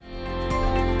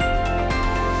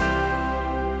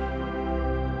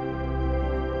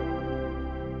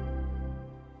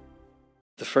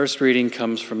The first reading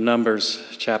comes from Numbers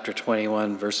chapter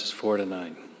 21, verses 4 to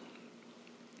 9.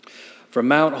 From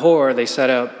Mount Hor they set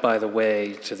out by the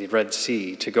way to the Red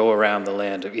Sea to go around the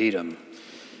land of Edom.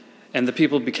 And the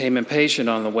people became impatient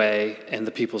on the way, and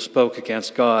the people spoke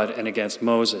against God and against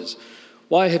Moses.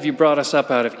 Why have you brought us up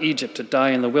out of Egypt to die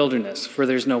in the wilderness? For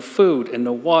there's no food and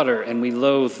no water, and we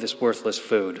loathe this worthless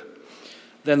food.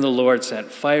 Then the Lord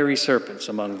sent fiery serpents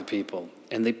among the people,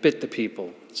 and they bit the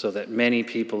people, so that many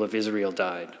people of Israel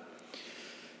died.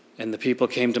 And the people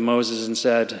came to Moses and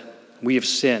said, We have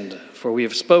sinned, for we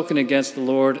have spoken against the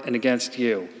Lord and against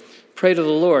you. Pray to the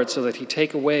Lord so that he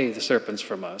take away the serpents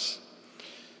from us.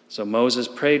 So Moses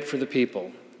prayed for the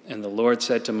people, and the Lord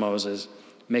said to Moses,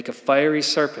 Make a fiery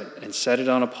serpent and set it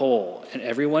on a pole, and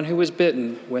everyone who is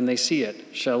bitten, when they see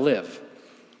it, shall live.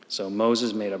 So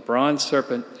Moses made a bronze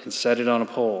serpent and set it on a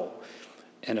pole.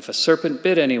 And if a serpent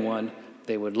bit anyone,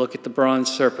 they would look at the bronze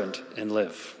serpent and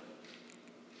live.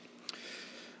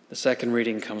 The second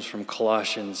reading comes from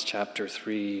Colossians chapter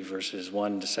 3, verses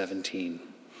 1 to 17.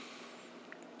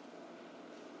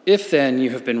 If then you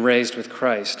have been raised with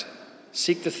Christ,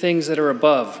 seek the things that are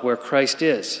above, where Christ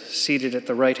is, seated at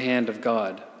the right hand of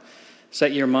God.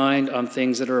 Set your mind on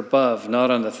things that are above, not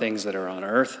on the things that are on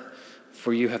earth,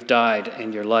 for you have died,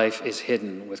 and your life is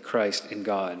hidden with Christ in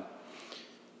God.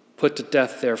 Put to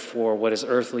death, therefore, what is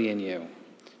earthly in you: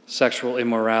 sexual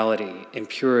immorality,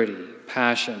 impurity,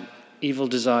 passion, evil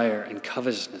desire, and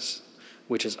covetousness,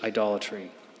 which is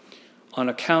idolatry. On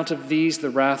account of these, the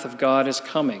wrath of God is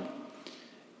coming.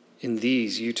 In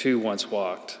these you too once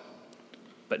walked.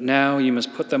 But now you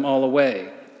must put them all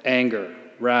away: anger,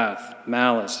 wrath,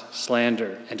 malice,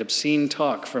 slander, and obscene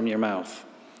talk from your mouth.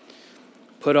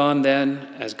 Put on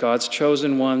then, as God's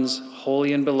chosen ones,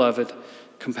 holy and beloved,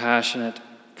 compassionate,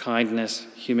 kindness,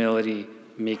 humility,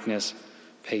 meekness,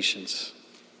 patience.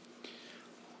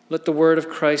 Let the word of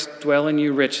Christ dwell in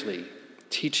you richly,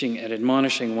 teaching and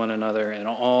admonishing one another in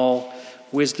all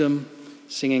wisdom,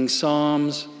 singing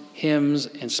psalms, hymns,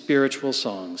 and spiritual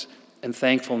songs, and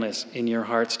thankfulness in your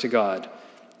hearts to God.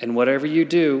 And whatever you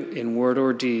do, in word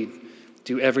or deed,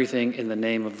 do everything in the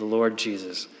name of the Lord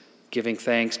Jesus, giving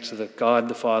thanks to the God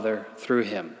the Father through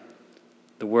him.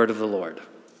 The word of the Lord.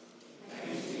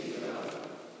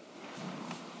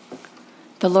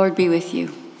 The Lord be with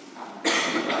you.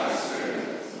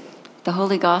 The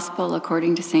Holy Gospel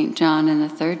according to St. John in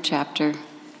the 3rd chapter,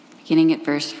 beginning at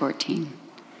verse 14.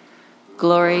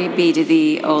 Glory be to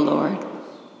thee, O Lord.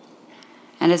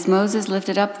 And as Moses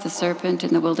lifted up the serpent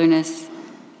in the wilderness,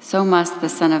 so must the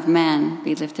Son of Man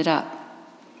be lifted up,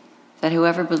 that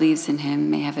whoever believes in him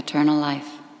may have eternal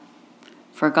life.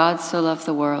 For God so loved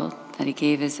the world that he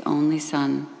gave his only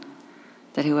Son,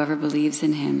 that whoever believes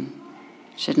in him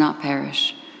should not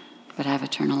perish, but have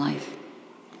eternal life.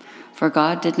 For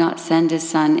God did not send his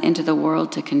Son into the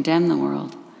world to condemn the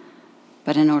world,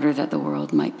 but in order that the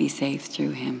world might be saved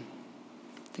through him.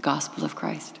 The Gospel of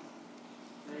Christ.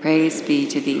 Praise be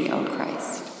to thee, O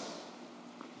Christ.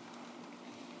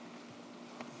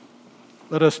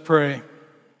 Let us pray.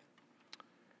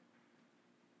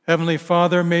 Heavenly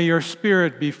Father, may your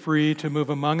Spirit be free to move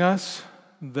among us,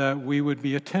 that we would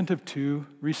be attentive to,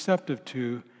 receptive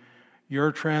to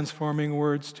your transforming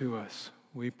words to us.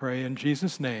 We pray in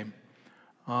Jesus' name.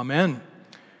 Amen.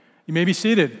 You may be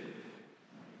seated.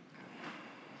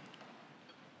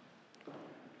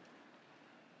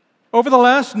 Over the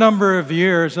last number of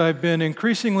years, I've been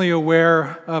increasingly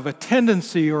aware of a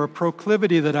tendency or a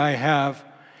proclivity that I have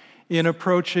in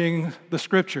approaching the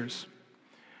Scriptures.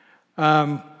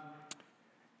 And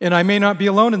I may not be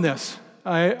alone in this.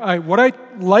 What I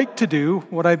like to do,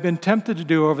 what I've been tempted to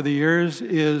do over the years,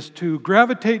 is to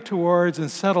gravitate towards and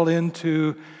settle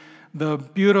into the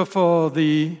beautiful,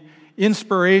 the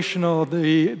inspirational,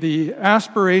 the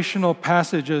aspirational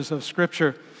passages of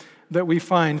Scripture that we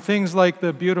find. Things like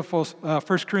the beautiful 1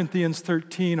 Corinthians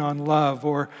 13 on love,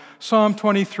 or Psalm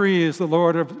 23 is the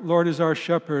Lord is our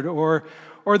shepherd, or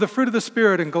the fruit of the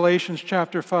Spirit in Galatians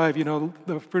chapter 5. You know,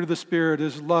 the fruit of the Spirit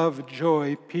is love,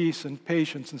 joy, peace, and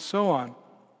patience, and so on.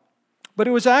 But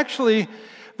it was actually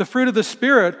the fruit of the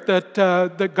Spirit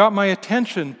that got my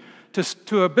attention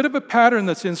to a bit of a pattern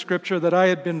that's in Scripture that I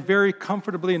had been very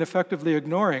comfortably and effectively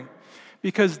ignoring.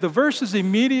 Because the verses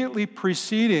immediately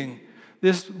preceding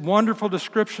this wonderful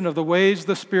description of the ways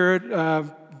the Spirit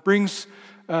brings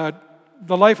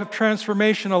the life of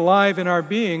transformation alive in our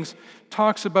beings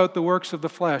talks about the works of the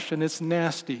flesh, and it's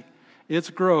nasty, it's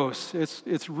gross,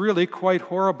 it's really quite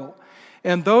horrible.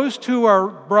 And those two are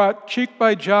brought cheek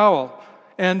by jowl,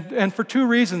 and for two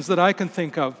reasons that I can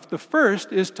think of. The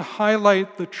first is to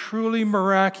highlight the truly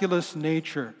miraculous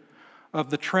nature of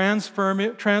the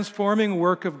transforming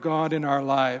work of God in our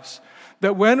lives.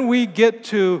 That when we get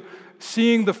to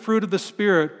seeing the fruit of the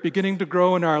Spirit beginning to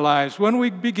grow in our lives, when we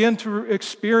begin to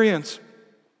experience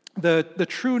the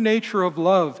true nature of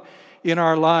love in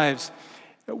our lives,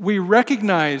 we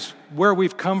recognize where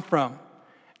we've come from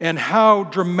and how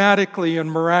dramatically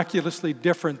and miraculously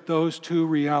different those two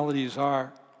realities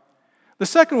are. The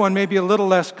second one may be a little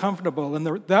less comfortable, and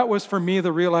that was for me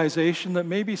the realization that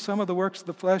maybe some of the works of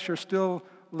the flesh are still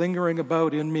lingering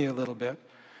about in me a little bit.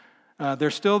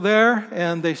 They're still there,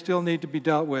 and they still need to be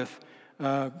dealt with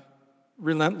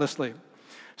relentlessly.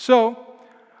 So,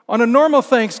 on a normal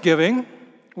Thanksgiving,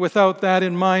 without that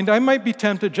in mind, I might be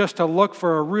tempted just to look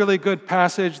for a really good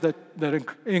passage that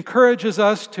encourages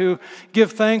us to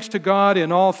give thanks to God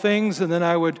in all things, and then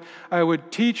I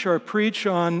would teach or preach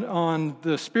on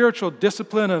the spiritual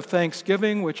discipline of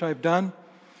thanksgiving, which I've done.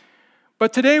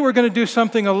 But today we're going to do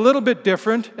something a little bit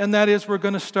different, and that is we're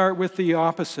going to start with the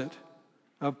opposite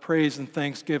of praise and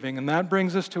thanksgiving, and that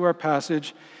brings us to our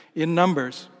passage in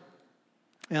Numbers.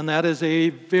 And that is a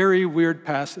very weird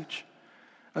passage.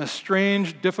 A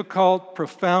strange, difficult,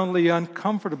 profoundly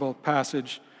uncomfortable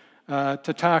passage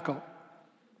to tackle.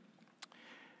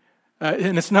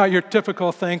 And it's not your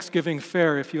typical Thanksgiving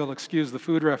fare, if you'll excuse the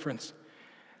food reference.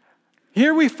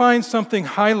 Here we find something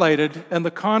highlighted, and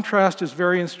the contrast is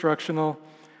very instructional.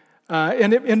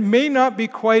 And it may not be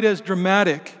quite as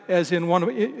dramatic as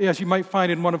you might find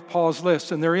in one of Paul's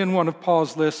lists, and they're in one of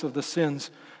Paul's lists of the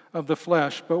sins of the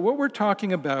flesh. But what we're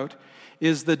talking about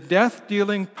is the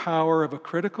death-dealing power of a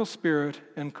critical spirit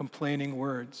and complaining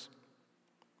words.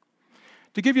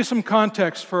 To give you some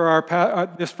context for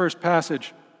this first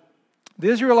passage, the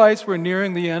Israelites were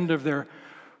nearing the end of their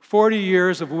 40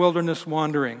 years of wilderness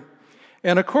wandering.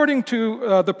 And according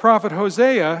to the prophet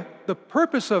Hosea, the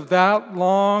purpose of that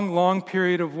long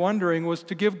period of wandering was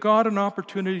to give God an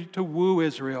opportunity to woo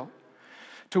Israel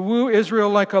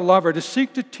like a lover, to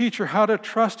seek to teach her how to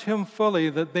trust him fully,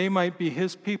 that they might be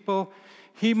his people,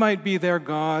 he might be their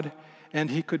God,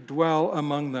 and he could dwell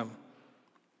among them.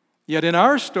 Yet in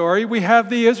our story, we have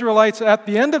the Israelites at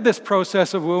the end of this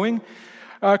process of wooing,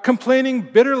 complaining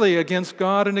bitterly against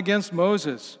God and against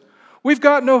Moses. We've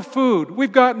got no food,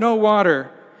 we've got no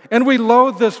water, and we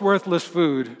loathe this worthless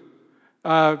food.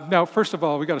 Now, first of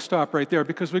all, we've got to stop right there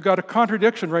because we've got a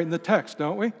contradiction right in the text,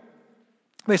 don't we?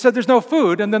 They said there's no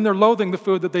food, and then they're loathing the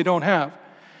food that they don't have.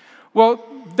 Well,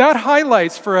 that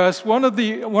highlights for us one of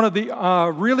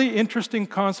the really interesting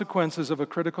consequences of a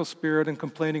critical spirit and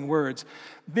complaining words.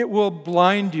 It will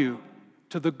blind you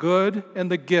to the good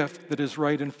and the gift that is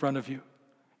right in front of you.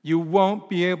 You won't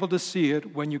be able to see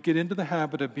it when you get into the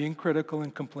habit of being critical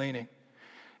and complaining.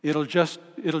 It'll just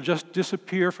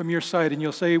disappear from your sight, and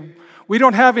you'll say, we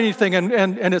don't have anything,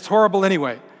 and it's horrible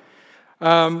anyway.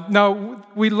 Now,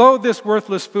 we loathe this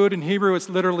worthless food. In Hebrew, it's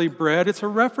literally bread. It's a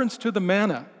reference to the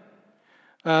manna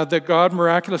that God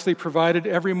miraculously provided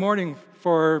every morning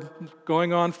for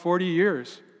going on 40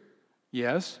 years.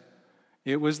 Yes,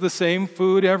 it was the same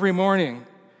food every morning.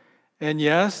 And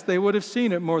yes, they would have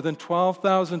seen it more than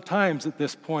 12,000 times at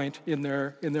this point in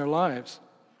their lives.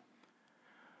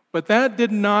 But that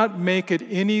did not make it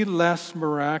any less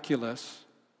miraculous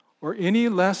or any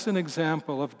less an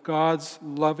example of God's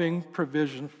loving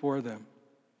provision for them.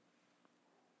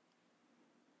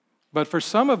 But for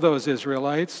some of those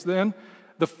Israelites, then,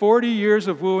 the 40 years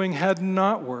of wooing had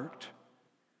not worked.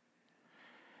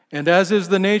 And as is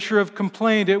the nature of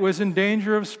complaint, it was in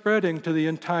danger of spreading to the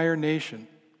entire nation.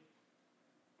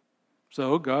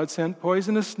 So God sent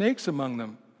poisonous snakes among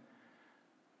them.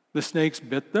 The snakes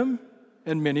bit them,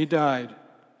 and many died.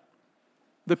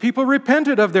 The people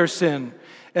repented of their sin,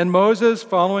 and Moses,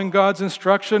 following God's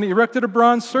instruction, erected a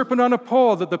bronze serpent on a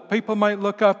pole that the people might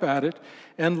look up at it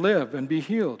and live and be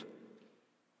healed.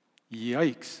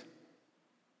 Yikes.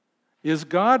 Is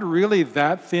God really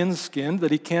that thin-skinned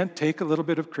that he can't take a little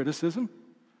bit of criticism?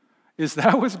 Is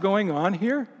that what's going on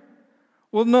here?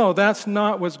 Well, no, that's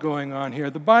not what's going on here.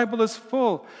 The Bible is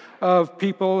full of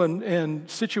people and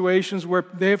situations where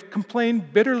they have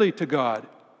complained bitterly to God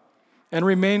and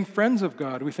remained friends of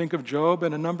God. We think of Job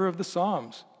and a number of the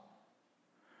Psalms.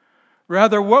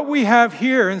 Rather, what we have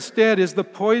here instead is the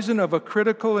poison of a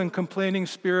critical and complaining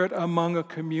spirit among a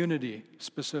community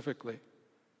specifically.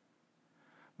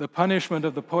 The punishment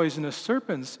of the poisonous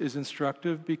serpents is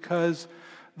instructive because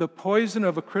the poison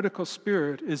of a critical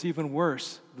spirit is even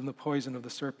worse than the poison of the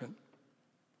serpent.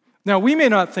 Now, we may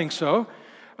not think so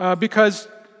because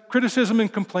criticism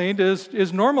and complaint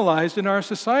is normalized in our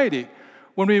society.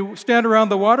 When we stand around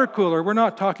the water cooler, we're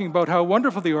not talking about how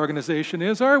wonderful the organization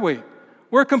is, are we?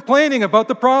 We're complaining about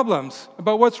the problems,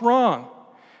 about what's wrong.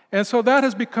 And so that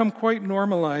has become quite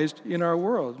normalized in our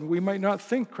world. We might not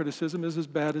think criticism is as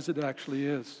bad as it actually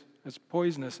is, as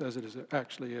poisonous as it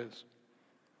actually is.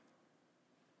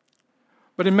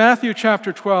 But in Matthew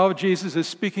chapter 12, Jesus is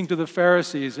speaking to the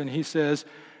Pharisees, and he says,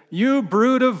 "You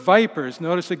brood of vipers,"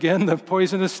 notice again the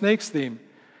poisonous snakes theme.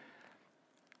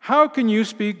 "How can you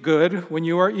speak good when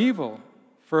you are evil?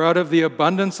 For out of the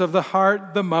abundance of the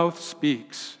heart, the mouth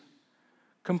speaks."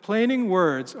 Complaining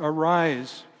words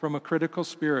arise from a critical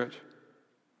spirit.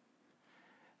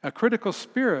 A critical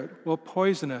spirit will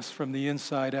poison us from the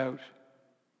inside out.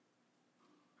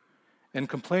 And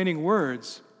complaining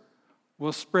words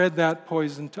will spread that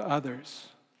poison to others.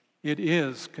 It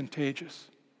is contagious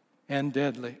and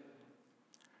deadly.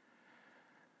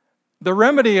 The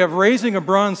remedy of raising a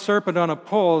bronze serpent on a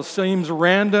pole seems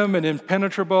random and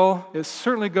impenetrable. It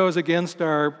certainly goes against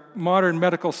our modern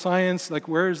medical science, like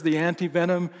where's the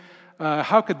antivenom?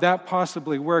 How could that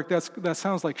possibly work? That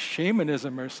sounds like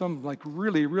shamanism or some like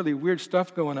really, really weird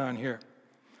stuff going on here.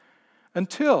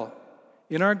 Until,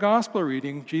 in our gospel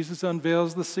reading, Jesus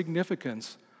unveils the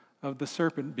significance of the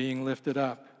serpent being lifted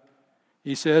up.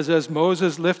 He says, "As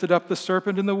Moses lifted up the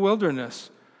serpent in the wilderness,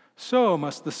 so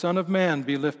must the Son of Man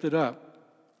be lifted up,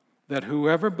 that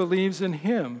whoever believes in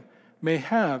him may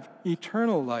have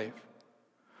eternal life.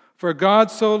 For God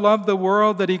so loved the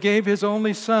world that he gave his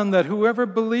only Son, that whoever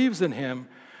believes in him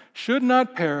should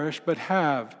not perish but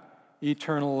have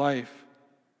eternal life."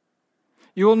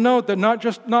 You will note that not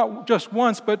just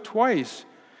once, but twice,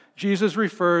 Jesus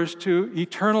refers to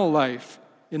eternal life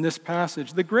in this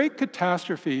passage. The great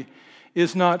catastrophe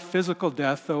is not physical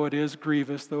death, though it is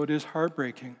grievous, though it is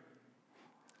heartbreaking.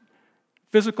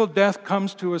 Physical death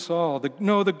comes to us all.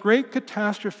 The great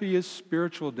catastrophe is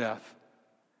spiritual death.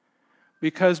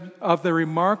 Because of the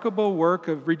remarkable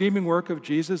redeeming work of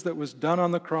Jesus that was done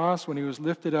on the cross when he was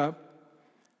lifted up.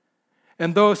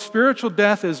 And though spiritual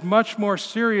death is much more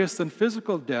serious than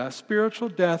physical death, spiritual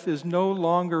death is no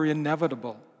longer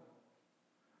inevitable.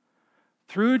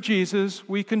 Through Jesus,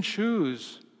 we can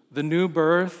choose the new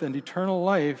birth and eternal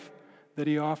life that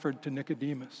he offered to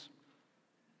Nicodemus.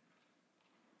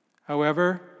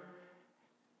 However,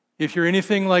 if you're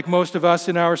anything like most of us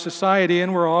in our society,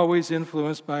 and we're always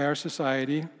influenced by our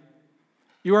society,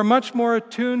 you are much more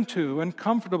attuned to and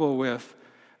comfortable with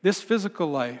this physical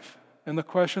life, and the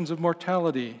questions of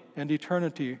mortality and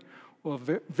eternity will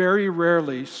very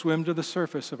rarely swim to the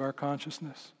surface of our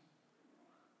consciousness.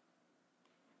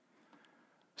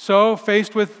 So,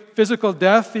 faced with physical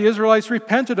death, the Israelites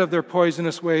repented of their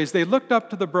poisonous ways. They looked up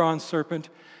to the bronze serpent,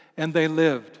 and they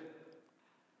lived.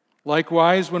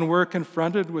 Likewise, when we're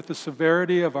confronted with the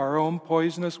severity of our own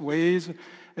poisonous ways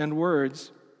and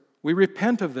words, we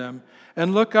repent of them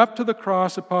and look up to the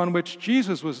cross upon which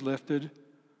Jesus was lifted.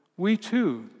 We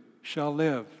too shall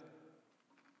live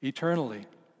eternally.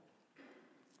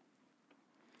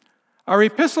 Our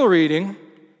epistle reading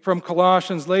from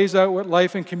Colossians lays out what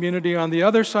life and community on the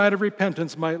other side of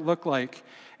repentance might look like.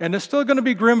 And it's still going to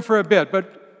be grim for a bit,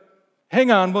 but hang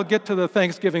on, we'll get to the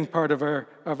Thanksgiving part of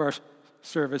our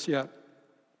service yet.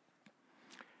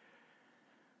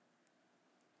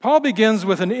 Paul begins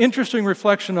with an interesting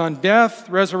reflection on death,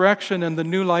 resurrection, and the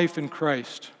new life in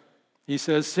Christ. He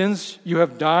says, "Since you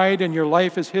have died and your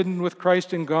life is hidden with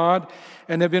Christ in God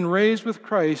and have been raised with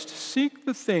Christ, seek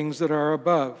the things that are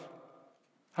above.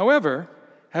 However,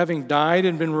 having died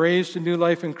and been raised to new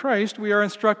life in Christ, we are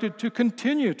instructed to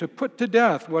continue to put to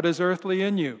death what is earthly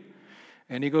in you."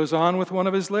 And he goes on with one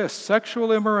of his lists: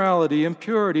 sexual immorality,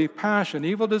 impurity, passion,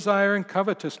 evil desire, and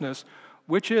covetousness,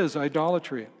 which is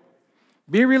idolatry.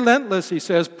 Be relentless, he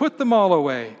says, put them all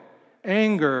away: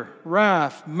 anger,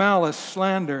 wrath, malice,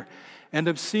 slander, and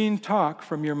obscene talk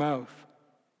from your mouth.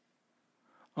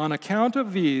 On account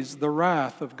of these, the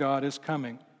wrath of God is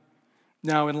coming.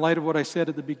 Now, in light of what I said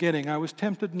at the beginning, I was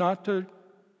tempted not to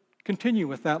continue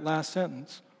with that last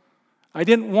sentence. I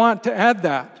didn't want to add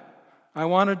that. I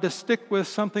wanted to stick with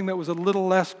something that was a little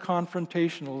less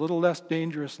confrontational, a little less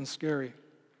dangerous and scary.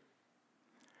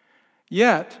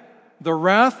 Yet, the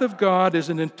wrath of God is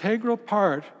an integral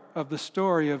part of the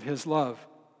story of his love.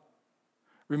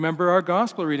 Remember our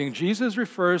gospel reading. Jesus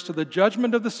refers to the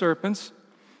judgment of the serpents,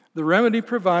 the remedy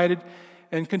provided,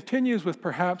 and continues with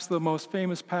perhaps the most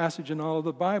famous passage in all of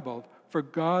the Bible: "For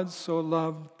God so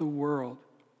loved the world."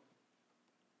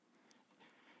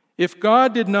 If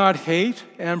God did not hate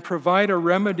and provide a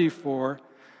remedy for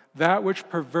that which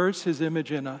perverts his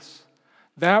image in us,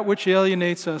 that which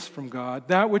alienates us from God,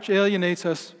 that which alienates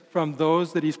us from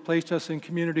those that he's placed us in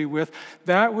community with,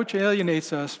 that which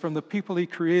alienates us from the people he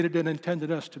created and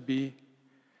intended us to be,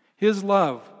 his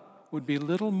love would be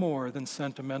little more than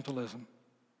sentimentalism.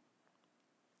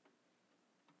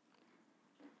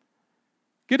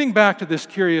 Getting back to this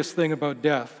curious thing about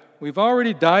death, we've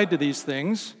already died to these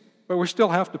things, but we still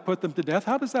have to put them to death.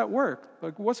 How does that work?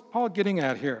 Like, what's Paul getting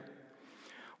at here?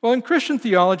 Well, in Christian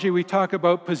theology, we talk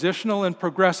about positional and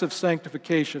progressive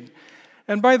sanctification.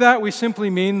 And by that, we simply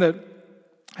mean that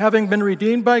having been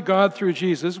redeemed by God through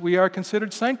Jesus, we are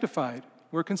considered sanctified.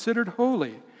 We're considered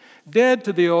holy, dead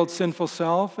to the old sinful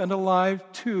self, and alive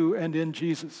to and in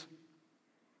Jesus.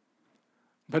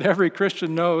 But every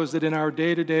Christian knows that in our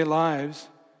day-to-day lives,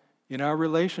 in our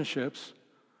relationships,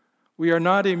 we are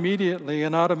not immediately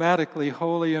and automatically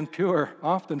holy and pure,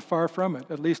 often far from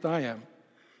it. At least I am.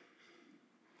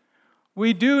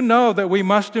 We do know that we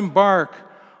must embark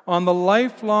on the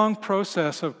lifelong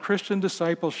process of Christian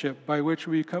discipleship by which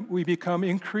we become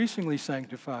increasingly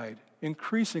sanctified,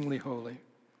 increasingly holy.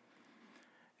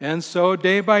 And so,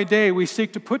 day by day, we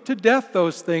seek to put to death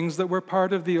those things that were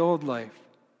part of the old life,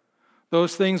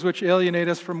 those things which alienate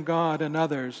us from God and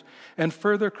others, and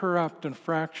further corrupt and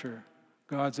fracture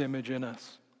God's image in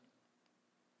us.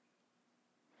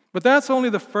 But that's only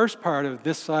the first part of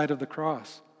this side of the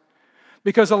cross.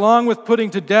 Because along with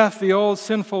putting to death the old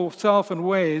sinful self and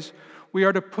ways, we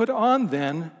are to put on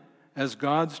then, as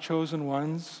God's chosen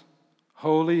ones,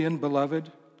 holy and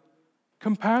beloved,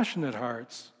 compassionate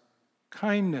hearts,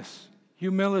 kindness,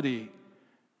 humility,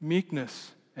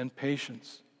 meekness, and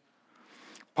patience.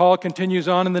 Paul continues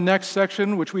on in the next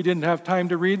section, which we didn't have time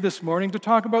to read this morning, to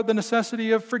talk about the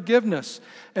necessity of forgiveness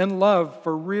and love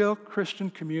for real Christian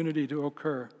community to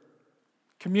occur.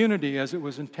 Community as it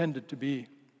was intended to be.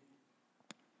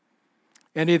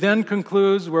 And he then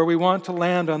concludes where we want to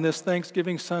land on this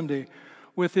Thanksgiving Sunday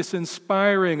with this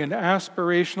inspiring and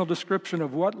aspirational description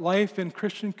of what life in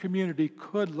Christian community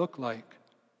could look like.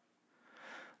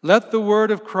 Let the word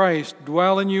of Christ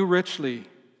dwell in you richly,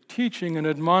 teaching and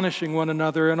admonishing one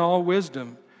another in all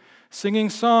wisdom, singing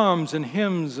psalms and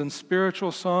hymns and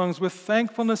spiritual songs with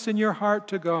thankfulness in your heart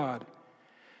to God.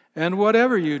 And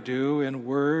whatever you do in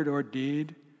word or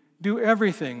deed, do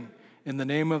everything in the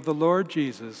name of the Lord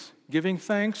Jesus, giving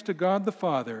thanks to God the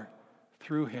Father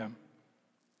through him.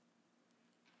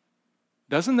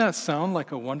 Doesn't that sound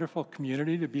like a wonderful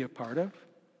community to be a part of?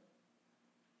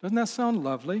 Doesn't that sound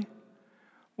lovely?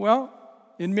 Well,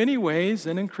 in many ways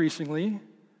and increasingly,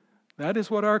 that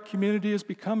is what our community is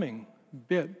becoming,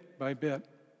 bit by bit.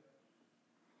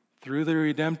 Through the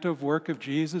redemptive work of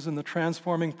Jesus and the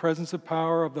transforming presence of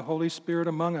power of the Holy Spirit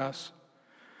among us,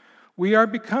 we are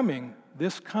becoming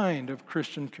this kind of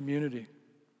Christian community.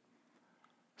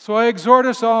 So I exhort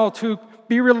us all to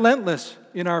be relentless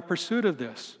in our pursuit of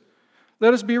this.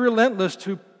 Let us be relentless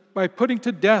by putting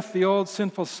to death the old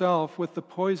sinful self with the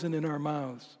poison in our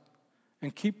mouths,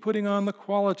 and keep putting on the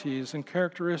qualities and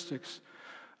characteristics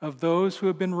of those who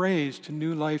have been raised to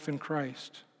new life in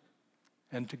Christ,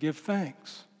 and to give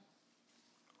thanks,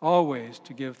 always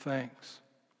to give thanks.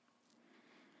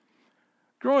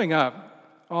 Growing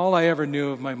up, all I ever knew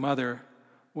of my mother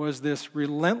was this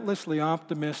relentlessly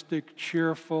optimistic,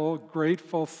 cheerful,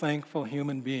 grateful, thankful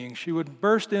human being. She would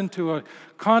burst into a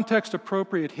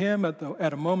context-appropriate hymn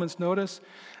at a moment's notice.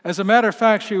 As a matter of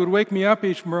fact, she would wake me up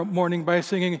each morning by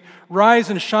singing,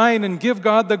 "Rise and shine and give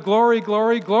God the glory,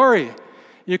 glory, glory."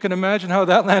 You can imagine how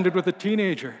that landed with a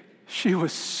teenager. She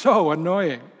was so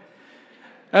annoying.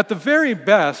 At the very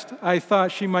best, I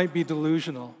thought she might be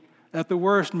delusional. At the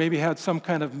worst, maybe had some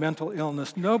kind of mental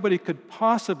illness. Nobody could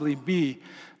possibly be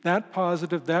that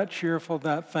positive, that cheerful,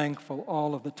 that thankful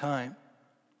all of the time.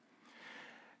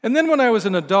 And then when I was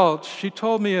an adult, she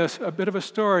told me a bit of a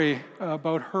story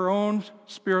about her own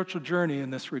spiritual journey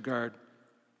in this regard.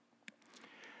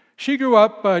 She grew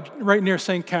up right near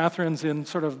St. Catharines in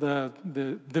sort of the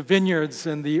vineyards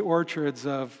and the orchards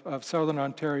of southern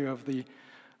Ontario,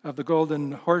 of the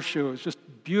Golden Horseshoe. It was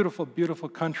just beautiful, beautiful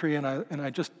country, and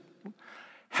I just,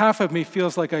 half of me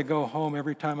feels like I go home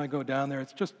every time I go down there.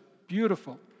 It's just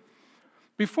beautiful.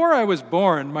 Before I was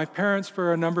born, my parents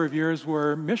for a number of years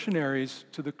were missionaries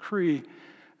to the Cree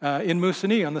in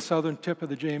Moosonee on the southern tip of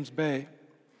the James Bay.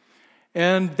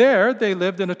 And there they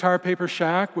lived in a tar paper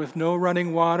shack with no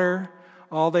running water.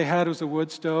 All they had was a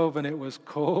wood stove, and it was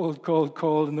cold, cold,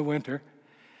 cold in the winter.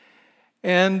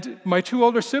 And my two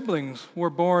older siblings were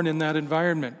born in that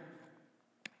environment.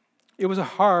 It was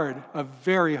a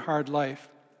very hard life.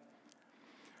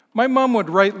 My mom would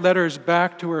write letters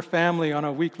back to her family on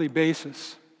a weekly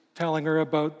basis, telling her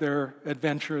about their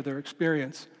adventure, their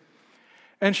experience.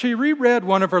 And she reread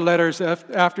one of her letters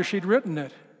after she'd written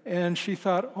it, and she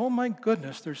thought, oh my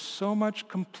goodness, there's so much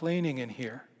complaining in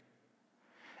here.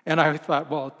 And I thought,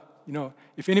 well,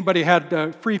 if anybody had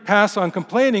a free pass on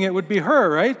complaining, it would be her,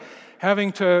 right?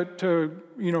 Having to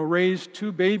raise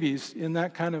two babies in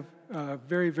that kind of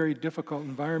very, very difficult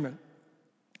environment.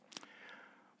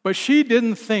 But she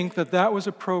didn't think that that was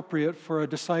appropriate for a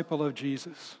disciple of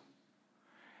Jesus.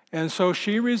 And so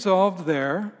she resolved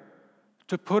there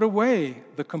to put away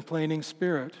the complaining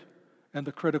spirit and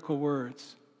the critical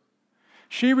words.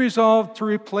 She resolved to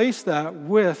replace that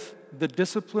with the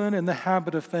discipline and the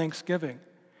habit of thanksgiving.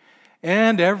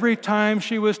 And every time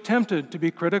she was tempted to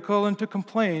be critical and to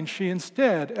complain, she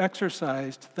instead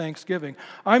exercised thanksgiving.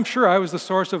 I'm sure I was the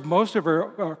source of most of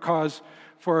her cause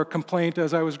for complaint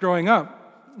as I was growing up.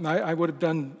 I would have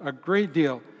done a great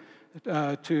deal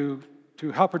to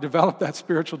help her develop that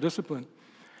spiritual discipline.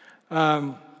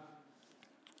 So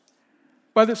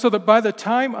that by the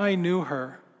time I knew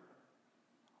her,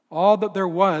 all that there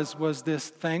was this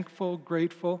thankful,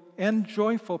 grateful, and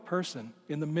joyful person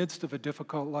in the midst of a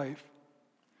difficult life.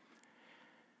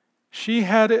 She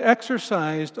had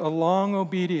exercised a long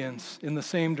obedience in the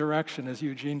same direction, as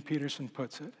Eugene Peterson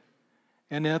puts it.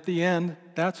 And at the end,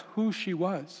 that's who she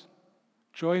was.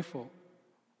 Joyful,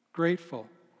 grateful,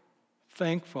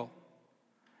 thankful,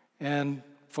 and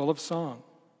full of song.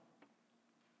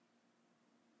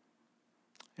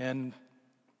 And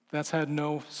that's had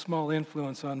no small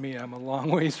influence on me. I'm a long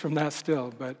ways from that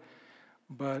still,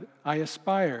 but I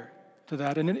aspire to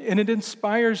that. And it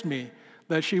inspires me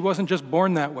that she wasn't just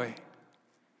born that way,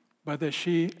 but that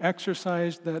she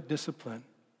exercised that discipline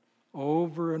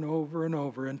over and over and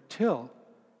over until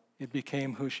it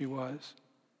became who she was.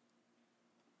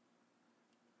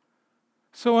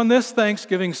 So on this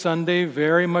Thanksgiving Sunday,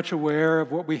 very much aware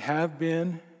of what we have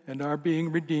been and are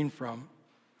being redeemed from,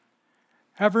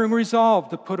 having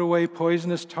resolved to put away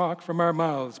poisonous talk from our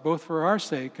mouths, both for our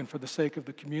sake and for the sake of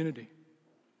the community,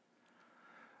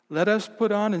 let us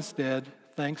put on instead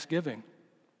thanksgiving.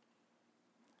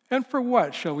 And for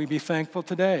what shall we be thankful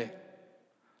today?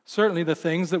 Certainly the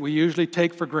things that we usually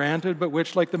take for granted, but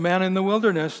which, like the man in the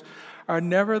wilderness, are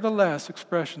nevertheless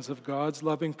expressions of God's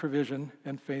loving provision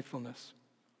and faithfulness.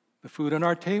 The food on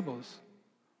our tables,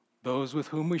 those with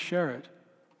whom we share it,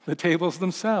 the tables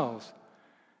themselves,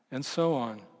 and so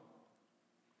on.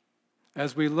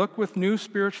 As we look with new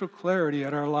spiritual clarity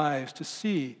at our lives to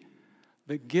see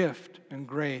that gift and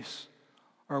grace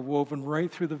are woven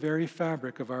right through the very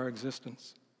fabric of our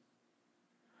existence.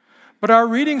 But our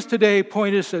readings today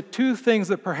point us at two things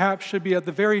that perhaps should be at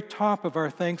the very top of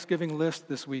our Thanksgiving list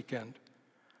this weekend: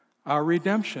 our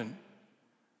redemption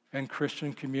and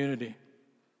Christian community.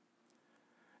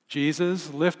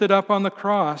 Jesus, lifted up on the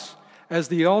cross as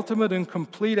the ultimate and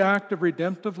complete act of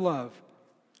redemptive love,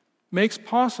 makes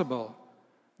possible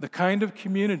the kind of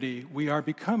community we are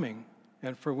becoming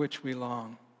and for which we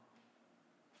long.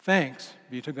 Thanks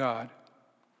be to God.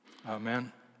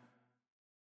 Amen.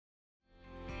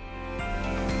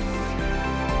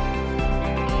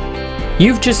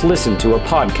 You've just listened to a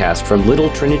podcast from Little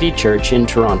Trinity Church in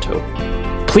Toronto.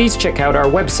 Please check out our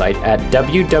website at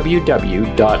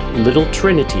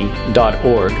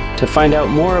www.littletrinity.org to find out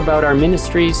more about our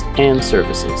ministries and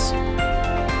services.